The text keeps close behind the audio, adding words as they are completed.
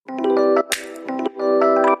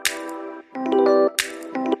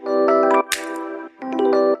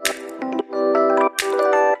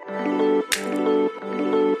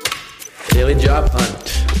Job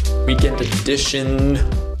Hunt, weekend edition.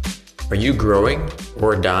 Are you growing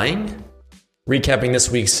or dying? Recapping this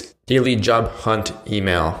week's daily Job Hunt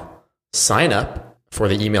email. Sign up for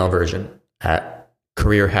the email version at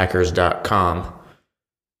careerhackers.com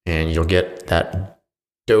and you'll get that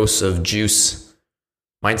dose of juice,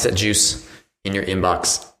 mindset juice in your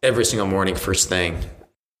inbox every single morning, first thing.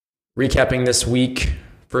 Recapping this week,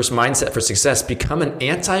 first mindset for success, become an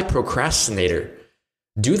anti-procrastinator.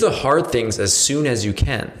 Do the hard things as soon as you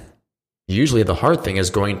can. Usually the hard thing is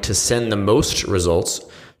going to send the most results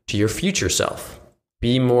to your future self.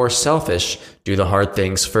 Be more selfish. Do the hard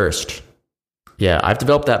things first. Yeah, I've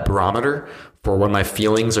developed that barometer for when my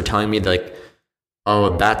feelings are telling me like,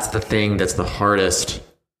 oh, that's the thing that's the hardest.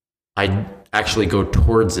 I actually go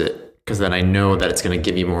towards it because then I know that it's going to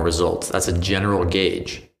give me more results. That's a general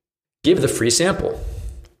gauge. Give the free sample.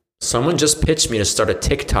 Someone just pitched me to start a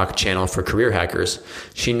TikTok channel for career hackers.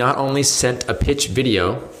 She not only sent a pitch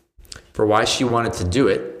video for why she wanted to do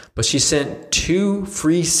it, but she sent 2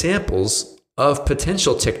 free samples of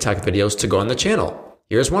potential TikTok videos to go on the channel.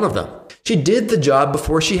 Here's one of them. She did the job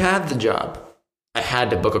before she had the job. I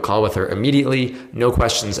had to book a call with her immediately, no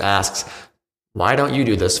questions asked. Why don't you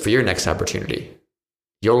do this for your next opportunity?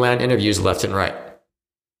 You'll land interviews left and right.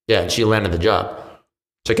 Yeah, and she landed the job.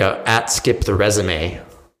 Check out @SkipTheResume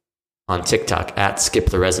on TikTok,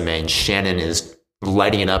 @SkipTheResume, and Shannon is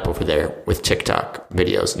lighting it up over there with TikTok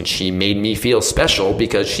videos. And she made me feel special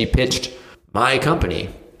because she pitched my company.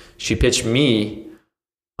 She pitched me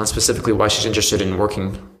on specifically why she's interested in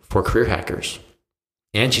working for career hackers.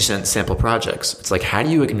 And she sent sample projects. It's like, how do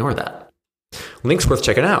you ignore that? Link's worth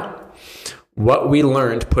checking out. What we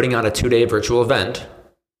learned putting on a 2-day virtual event.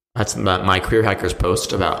 That's my Career Hackers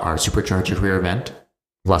post about our Supercharge Your Career event.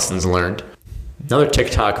 Lessons learned. Another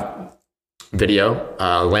TikTok video,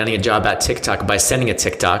 landing a job at TikTok by sending a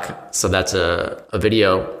TikTok. So that's a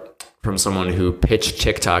video from someone who pitched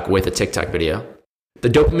TikTok with a TikTok video. The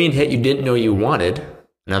dopamine hit you didn't know you wanted.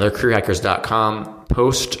 Another careerhackers.com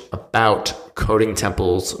post about Coding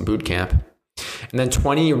Temple's bootcamp. And then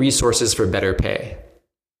 20 resources for better pay.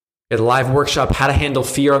 A live workshop, How to Handle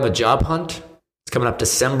Fear on the Job Hunt. It's coming up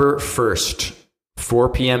December 1st, 4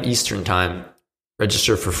 p.m. Eastern Time.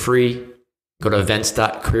 Register for free. Go to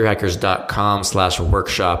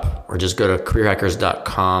events.careerhackers.com/workshop or just go to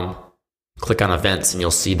careerhackers.com, click on events, and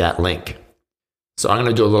you'll see that link. So I'm going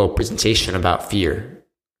to do a little presentation about fear.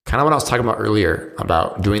 Kind of what I was talking about earlier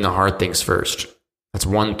about doing the hard things first. That's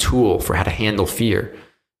one tool for how to handle fear.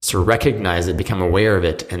 So recognize it, become aware of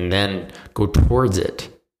it, and then go towards it.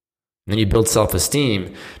 And then you build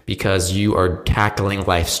self-esteem because you are tackling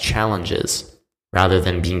life's challenges rather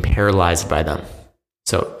than being paralyzed by them.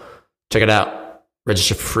 So check it out.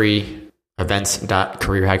 Register for free.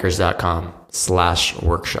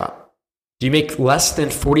 Events.careerhackers.com/workshop. Do you make less than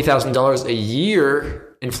 $40,000 a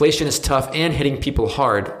year? Inflation is tough and hitting people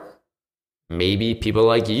hard. Maybe people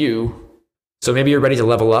like you. So maybe you're ready to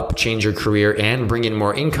level up, change your career, and bring in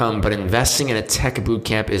more income, but investing in a tech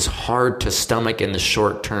bootcamp is hard to stomach in the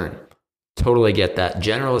short term. Totally get that.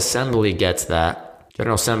 General Assembly gets that.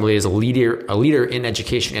 General Assembly is a leader in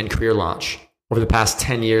education and career launch. Over the past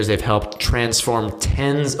 10 years, they've helped transform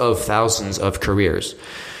tens of thousands of careers.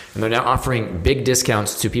 And they're now offering big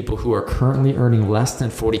discounts to people who are currently earning less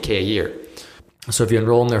than $40K a year. So if you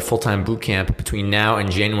enroll in their full-time bootcamp between now and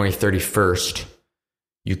January 31st,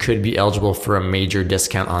 you could be eligible for a major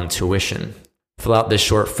discount on tuition. Fill out this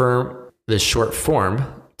short form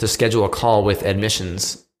to schedule a call with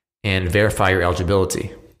admissions and verify your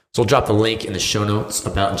eligibility. So I'll drop the link in the show notes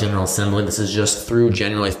about General Assembly. This is just through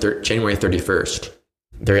January 31st.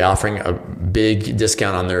 They're offering a big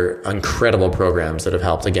discount on their incredible programs that have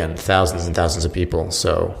helped, again, thousands and thousands of people.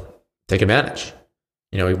 So take advantage.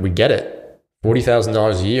 We get it.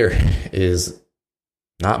 $40,000 a year is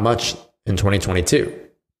not much in 2022.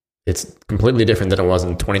 It's completely different than it was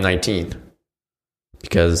in 2019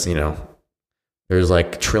 because, there's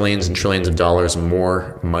like trillions and trillions of dollars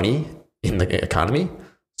more money in the economy.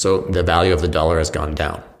 So the value of the dollar has gone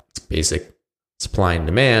down. It's basic supply and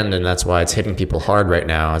demand, and that's why it's hitting people hard right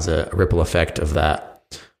now as a ripple effect of that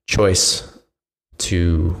choice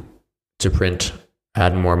to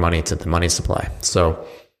add more money to the money supply. So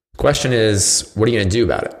the question is, what are you going to do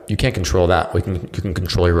about it? You can't control that. You can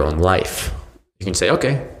control your own life. You can say,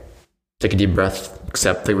 okay, take a deep breath,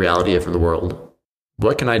 accept the reality of the world.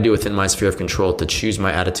 What can I do within my sphere of control to choose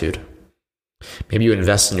my attitude? Maybe you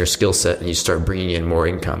invest in your skill set and you start bringing in more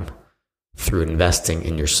income through investing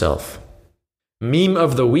in yourself. Meme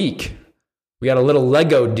of the week. We got a little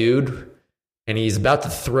Lego dude and he's about to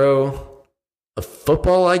throw a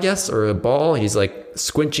football, I guess, or a ball. He's like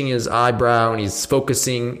squinching his eyebrow and he's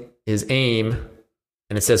focusing his aim.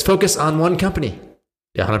 And it says, focus on one company.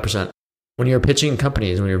 Yeah, 100%. When you're pitching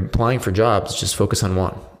companies, when you're applying for jobs, just focus on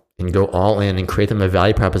one and go all in and create them a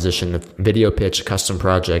value proposition, a video pitch, a custom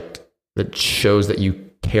project that shows that you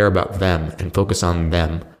care about them and focus on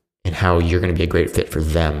them and how you're going to be a great fit for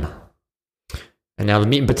them. And now the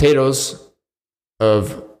meat and potatoes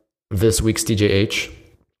of this week's DJH.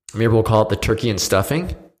 Maybe we'll call it the turkey and stuffing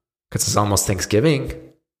because it's almost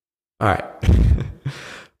Thanksgiving. All right.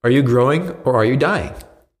 Are you growing or are you dying?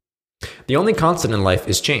 The only constant in life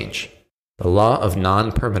is change. The law of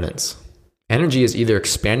non-permanence. Energy is either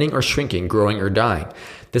expanding or shrinking, growing or dying.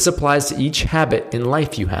 This applies to each habit in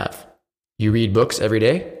life you have. You read books every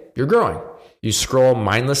day, you're growing. You scroll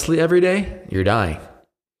mindlessly every day, you're dying.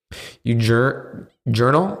 You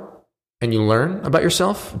journal and you learn about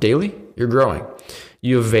yourself daily, you're growing.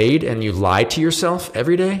 You evade and you lie to yourself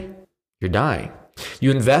every day, you're dying. You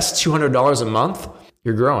invest $200 a month,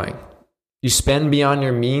 you're growing. You spend beyond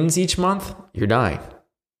your means each month, you're dying.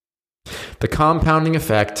 The compounding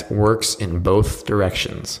effect works in both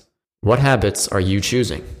directions. What habits are you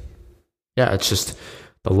choosing? Yeah, it's just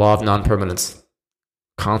the law of non-permanence.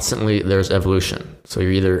 Constantly, there's evolution. So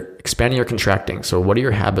you're either expanding or contracting. So what are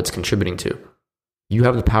your habits contributing to? You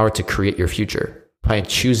have the power to create your future by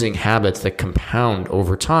choosing habits that compound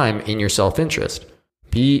over time in your self-interest.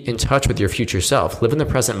 Be in touch with your future self. Live in the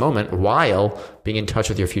present moment while being in touch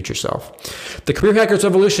with your future self. The Career Hackers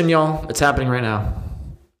Revolution, y'all, it's happening right now.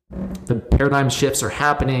 The paradigm shifts are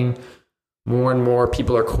happening. More and more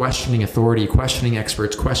people are questioning authority, questioning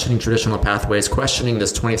experts, questioning traditional pathways, questioning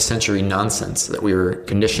this 20th century nonsense that we were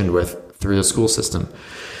conditioned with through the school system.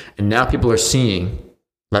 And now people are seeing,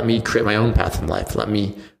 let me create my own path in life. Let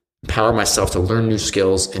me empower myself to learn new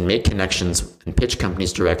skills and make connections and pitch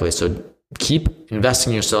companies directly. So keep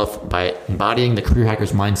investing in yourself by embodying the Career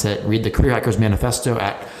Hackers mindset. Read the Career Hackers Manifesto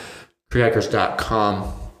at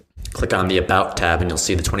careerhackers.com. Click on the About tab and you'll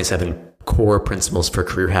see the 27 core principles for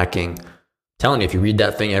career hacking. I'm telling you, if you read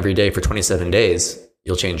that thing every day for 27 days,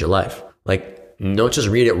 you'll change your life. Like, don't just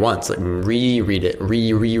read it once, like reread it,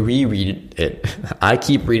 reread it. I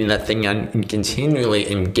keep reading that thing and continually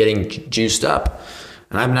am getting juiced up.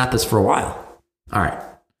 And I've been at this for a while. All right.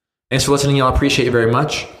 Thanks for listening, y'all. Appreciate you very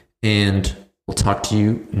much. And we'll talk to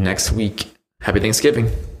you next week. Happy Thanksgiving.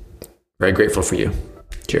 Very grateful for you.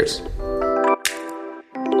 Cheers.